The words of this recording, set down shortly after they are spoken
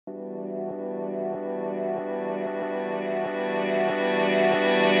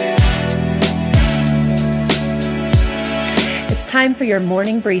time for your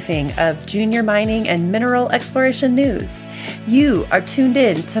morning briefing of junior mining and mineral exploration news. You are tuned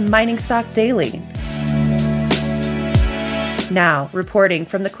in to Mining Stock Daily. Now, reporting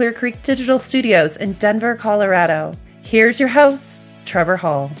from the Clear Creek Digital Studios in Denver, Colorado, here's your host, Trevor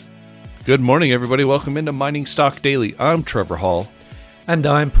Hall. Good morning, everybody. Welcome into Mining Stock Daily. I'm Trevor Hall. And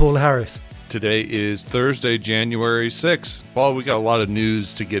I'm Paul Harris. Today is Thursday, January 6th. Paul, we got a lot of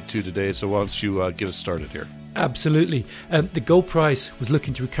news to get to today, so why don't you get us started here? Absolutely. The gold price was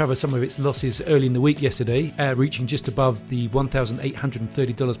looking to recover some of its losses early in the week yesterday, reaching just above the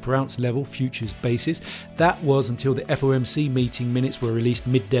 $1,830 per ounce level futures basis. That was until the FOMC meeting minutes were released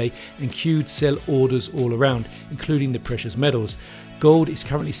midday and cued sell orders all around, including the precious metals. Gold is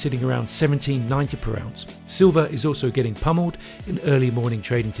currently sitting around $17.90 per ounce. Silver is also getting pummeled in early morning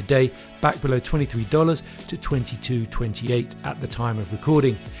trading today, back below $23 to $22.28 at the time of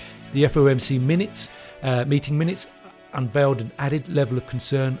recording. The FOMC meeting minutes unveiled an added level of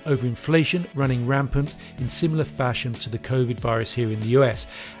concern over inflation running rampant in similar fashion to the COVID virus here in the US,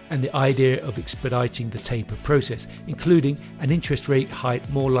 and the idea of expediting the taper process, including an interest rate hike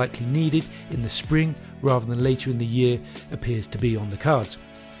more likely needed in the spring rather than later in the year, appears to be on the cards.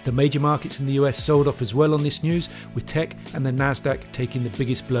 The major markets in the US sold off as well on this news, with tech and the Nasdaq taking the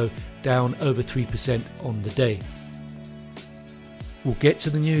biggest blow, down over 3% on the day. We'll get to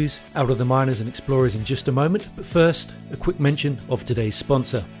the news out of the miners and explorers in just a moment, but first, a quick mention of today's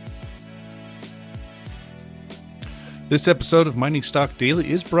sponsor. This episode of Mining Stock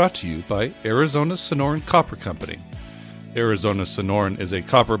Daily is brought to you by Arizona Sonoran Copper Company. Arizona Sonoran is a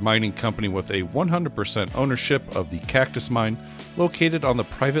copper mining company with a 100% ownership of the Cactus Mine located on the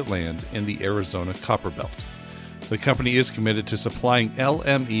private land in the Arizona Copper Belt. The company is committed to supplying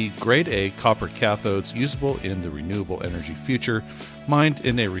LME Grade A copper cathodes usable in the renewable energy future, mined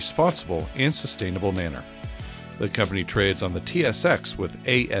in a responsible and sustainable manner. The company trades on the TSX with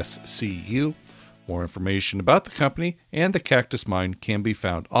ASCU. More information about the company and the Cactus Mine can be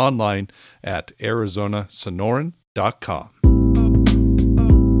found online at arizonasonoran.com.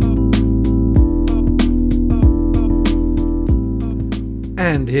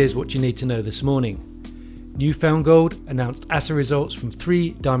 And here's what you need to know this morning. Newfound Gold announced assay results from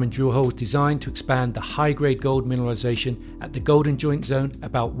 3 diamond drill holes designed to expand the high-grade gold mineralization at the Golden Joint Zone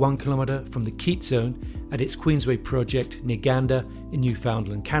about 1 kilometre from the Keat Zone at its Queensway project near Gander in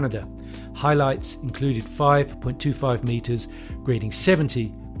Newfoundland, Canada. Highlights included 5.25 metres grading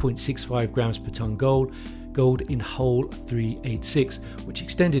 70.65 grams per tonne gold in hole 386, which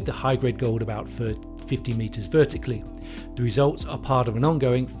extended the high-grade gold about 50 metres vertically. The results are part of an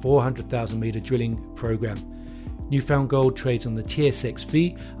ongoing 400,000 metre drilling program. Newfound Gold trades on the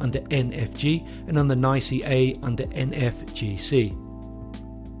TSXV under NFG and on the NYSE under NFGC.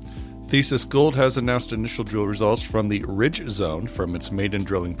 Thesis Gold has announced initial drill results from the Ridge Zone from its maiden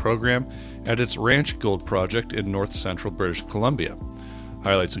drilling program at its Ranch Gold project in north-central British Columbia.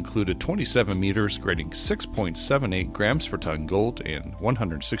 Highlights included 27 meters grading 6.78 grams per ton gold and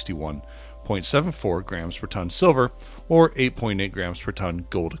 161.74 grams per ton silver, or 8.8 grams per ton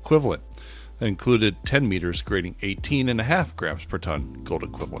gold equivalent. That included 10 meters grading 18.5 grams per ton gold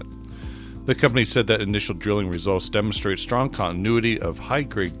equivalent. The company said that initial drilling results demonstrate strong continuity of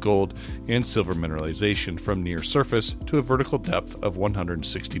high-grade gold and silver mineralization from near surface to a vertical depth of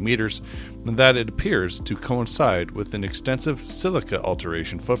 160 meters, and that it appears to coincide with an extensive silica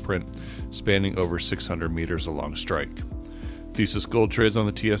alteration footprint spanning over 600 meters along strike. Thesis Gold trades on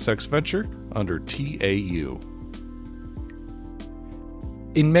the TSX Venture under TAU.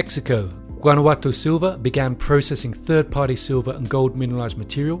 In Mexico, Guanajuato Silver began processing third-party silver and gold mineralized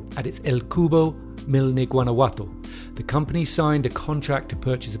material at its El Cubo mill near Guanajuato. The company signed a contract to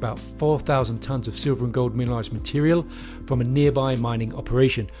purchase about 4,000 tons of silver and gold mineralized material from a nearby mining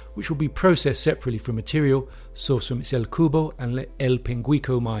operation, which will be processed separately from material sourced from its El Cubo and El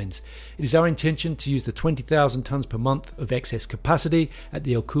Penguico mines. It is our intention to use the 20,000 tons per month of excess capacity at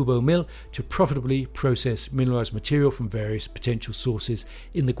the El Cubo mill to profitably process mineralized material from various potential sources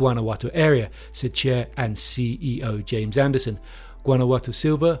in the Guanajuato area, said Chair and CEO James Anderson. Guanajuato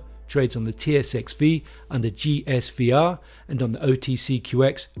Silver trades on the TSXV under GSVR and on the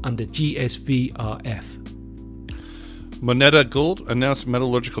OTCQX under GSVRF. Moneta Gold announced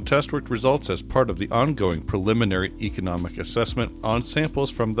metallurgical test work results as part of the ongoing preliminary economic assessment on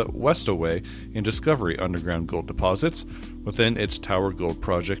samples from the Westaway and Discovery underground gold deposits within its Tower Gold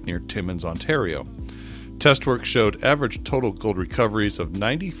project near Timmins, Ontario. Test work showed average total gold recoveries of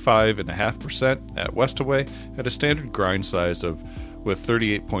 95.5% at Westaway at a standard grind size with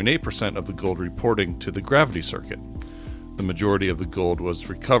 38.8% of the gold reporting to the gravity circuit. The majority of the gold was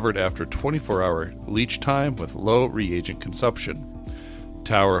recovered after 24-hour leach time with low reagent consumption.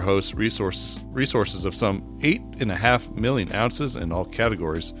 Tower hosts resources of some 8.5 million ounces in all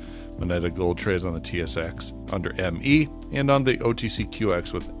categories. Moneta Gold trades on the TSX under ME and on the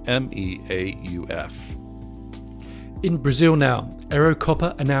OTCQX with MEAUF. In Brazil now, Ero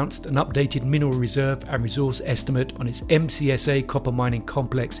Copper announced an updated mineral reserve and resource estimate on its MCSA copper mining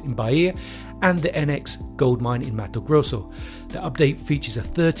complex in Bahia and the NX gold mine in Mato Grosso. The update features a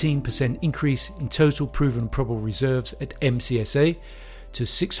 13% increase in total proven and probable reserves at MCSA to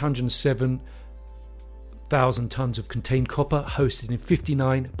 607,000 tonnes of contained copper, hosted in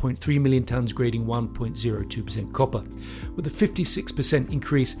 59.3 million tonnes grading 1.02% copper, with a 56%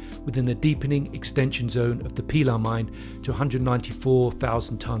 increase within the deepening extension zone of the Pilar mine to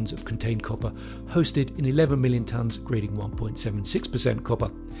 194,000 tonnes of contained copper, hosted in 11 million tonnes grading 1.76%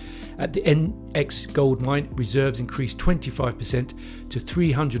 copper. At the NX gold mine, reserves increased 25% to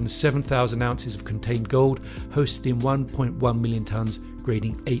 307,000 ounces of contained gold, hosted in 1.1 million tonnes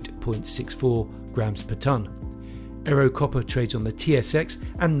grading 8.64 grams per tonne. Ero Copper trades on the TSX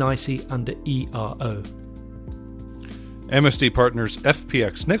and NYSE under ERO. MSD Partners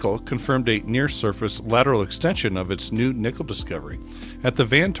FPX Nickel confirmed a near-surface lateral extension of its new nickel discovery at the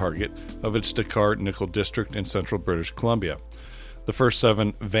Van target of its Dakar Nickel District in central British Columbia. The first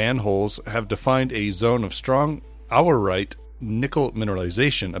 7 Van holes have defined a zone of strong aurite nickel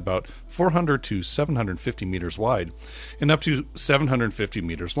mineralization about 400 to 750 meters wide and up to 750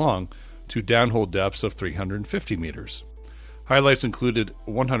 meters long to downhole depths of 350 meters. Highlights included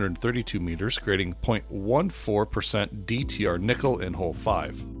 132 meters grading 0.14% DTR nickel in hole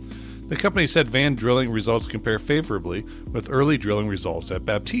 5. The company said Van drilling results compare favorably with early drilling results at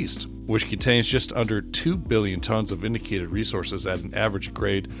Baptiste, which contains just under 2 billion tons of indicated resources at an average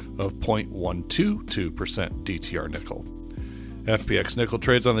grade of 0.122% DTR nickel. FPX Nickel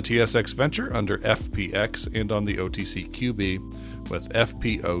trades on the TSX Venture under FPX and on the OTCQB with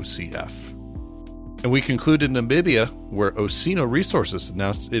FPOCF. And we conclude in Namibia, where Osino Resources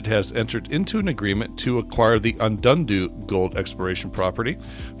announced it has entered into an agreement to acquire the Undundu gold exploration property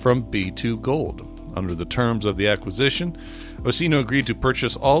from B2 Gold. Under the terms of the acquisition, Osino agreed to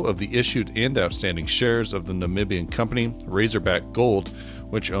purchase all of the issued and outstanding shares of the Namibian company Razorback Gold,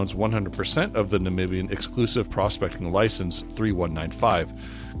 which owns 100% of the Namibian exclusive prospecting license 3195,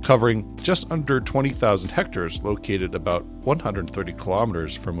 covering just under 20,000 hectares located about 130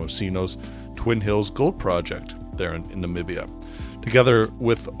 kilometers from Osino's Twin Hills Gold Project there in Namibia, together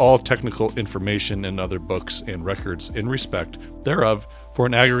with all technical information and other books and records in respect thereof for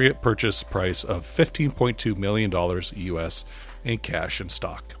an aggregate purchase price of $15.2 million US in cash and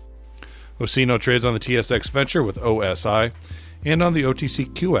stock. Osino trades on the TSX Venture with OSI and on the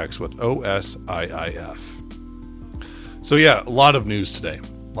OTCQX with OSIIF. So yeah, a lot of news today.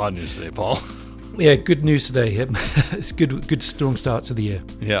 Paul. Yeah, good news today. It's good strong start to the year.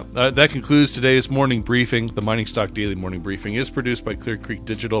 Yeah, that concludes today's morning briefing. The Mining Stock Daily Morning Briefing is produced by Clear Creek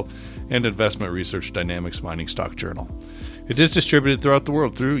Digital and Investment Research Dynamics Mining Stock Journal. It is distributed throughout the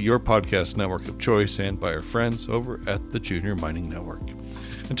world through your podcast network of choice and by our friends over at the Junior Mining Network.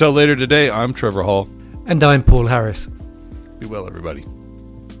 Until later today, I'm Trevor Hall. And I'm Paul Harris. Be well, everybody.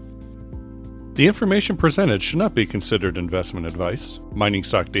 The information presented should not be considered investment advice. Mining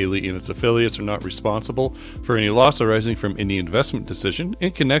Stock Daily and its affiliates are not responsible for any loss arising from any investment decision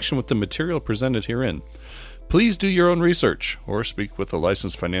in connection with the material presented herein. Please do your own research or speak with a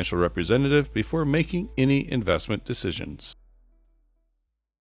licensed financial representative before making any investment decisions.